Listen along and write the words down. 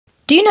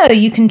Do you know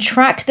you can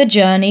track the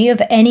journey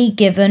of any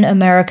given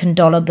American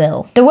dollar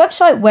bill? The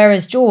website Where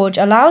is George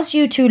allows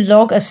you to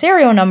log a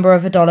serial number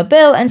of a dollar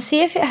bill and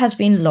see if it has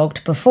been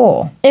logged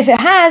before. If it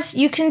has,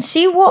 you can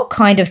see what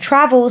kind of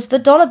travels the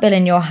dollar bill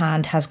in your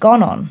hand has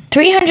gone on.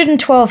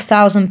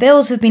 312,000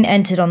 bills have been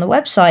entered on the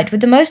website,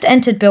 with the most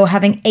entered bill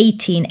having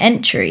 18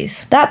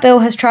 entries. That bill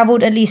has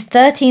travelled at least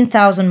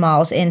 13,000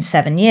 miles in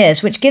 7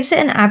 years, which gives it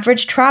an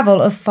average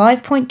travel of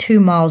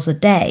 5.2 miles a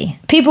day.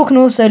 People can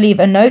also leave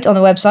a note on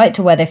the website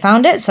to where they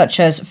found it, such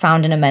as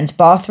found in a men's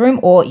bathroom,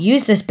 or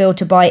use this bill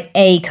to buy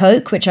a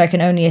Coke, which I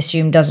can only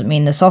assume doesn't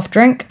mean the soft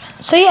drink.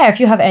 So yeah, if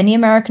you have any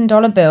American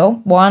dollar bill,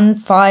 1,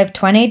 5,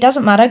 20,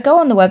 doesn't matter, go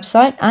on the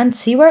website and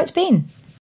see where it's been.